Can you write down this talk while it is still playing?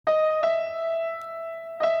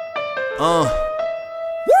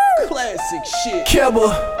Classic shit.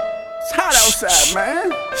 Kebba. It's hot outside,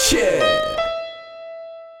 man. Yeah.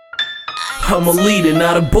 I'm a leader,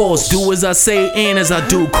 not a boss. Do as I say and as I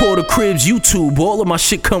do. Quarter cribs, YouTube. All of my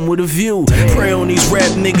shit come with a view. Pray on these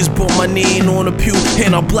rap niggas, put my name on the pew.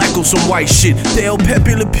 And I'll black on some white shit. They'll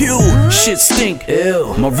Pepe Le Pew. Shit stink.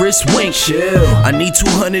 Ew. My wrist wink. Chill. I need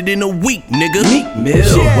 200 in a week, nigga. Meek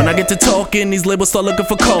Mill. Yeah. When I get to talking, these labels start looking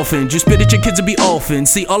for coffin. Just spit at your kids to be often.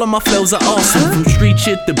 See, all of my flows are awesome. From street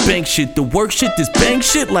shit to bank shit, the work shit, this bang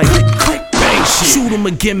shit like click. Shoot him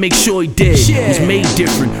again, make sure he dead. He's made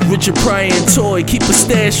different. Richard Pryor and Toy. Keep a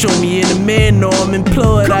stash on me, and the man know I'm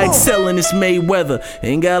employed. I excel in this Mayweather.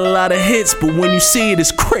 Ain't got a lot of hits, but when you see it,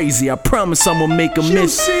 it's crazy. I promise I'ma make a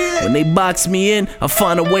miss. When they box me in, I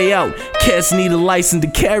find a way out. Cats need a license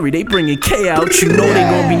to carry. They bringing K out. You know they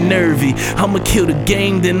gon' be nervy. I'ma kill the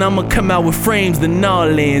game, then I'ma come out with frames. The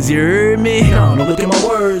Gnarlands, you heard me? No, don't look at my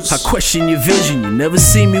words. I question your vision. You never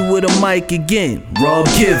see me with a mic again. Rob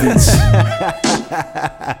Givens.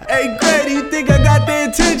 Hey, Grady, you think I got their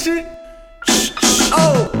attention?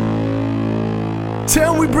 Oh,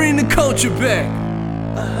 tell me bring the culture back.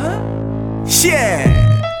 Yeah.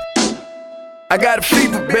 I got a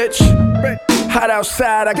fever, bitch. Hot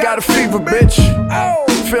outside, I got a fever, bitch.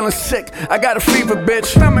 Feeling sick, I got a fever,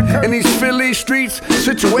 bitch. In these Philly streets,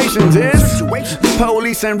 situations is the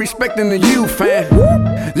police ain't respecting the youth, fan.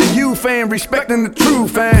 The youth ain't respecting the true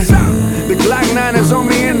fan. The Glock 9 is on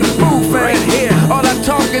me in the booth, fan. All I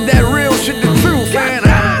talk is that real shit, the truth, fan.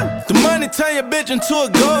 The money turn your bitch into a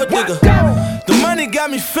gold digger. The money got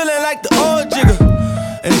me feeling like the old jigger.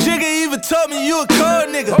 And Jigga even told me you a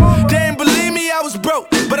cold nigga. They ain't believe me, I was broke,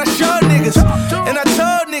 but I showed niggas. And I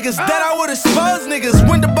told niggas that I would expose niggas.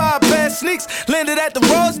 Went to buy a pair of sneaks, landed at the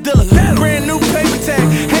rose dealer. Brand new paper tag,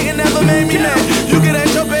 hating never made me mad. You can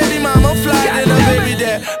ask your baby mama, fly than a baby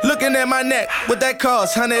dad. Looking at my neck, what that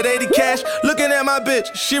cost, 180 cash. Looking at my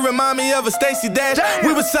bitch, she remind me of a Stacey Dash.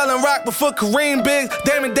 We was selling rock before Kareem Biggs,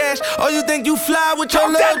 Damon Dash. Oh, you think you fly with your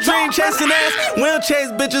little dream chasing ass? We don't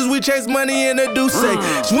chase bitches, we chase money in the Douce.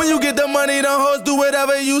 So when you get the money, them hoes do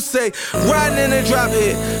whatever you say. Riding in a drop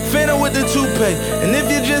hit, Phantom with the toupee. And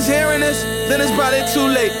if you're just hearing this, then it's probably too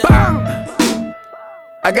late. Bang!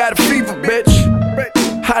 I got a fever, bitch.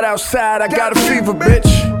 Hot outside, I got a fever, bitch.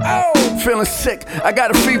 Feeling sick, I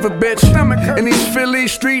got a fever, bitch. In these Philly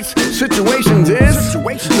streets, situations is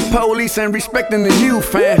the police ain't respecting the youth,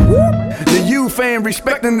 fan. The youth ain't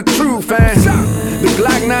respecting the true fan. The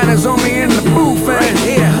Glock 9 is on me in the booth,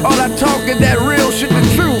 fan. All I talk is that real shit, the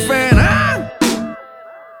truth, fan.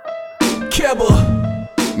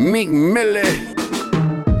 Kebba. Meek Millie,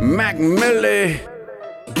 Mac Millie,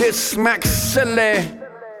 get smacked silly.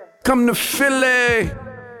 Come to Philly,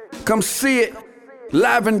 come see it,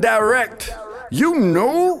 live and direct. You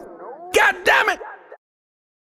know, God damn it.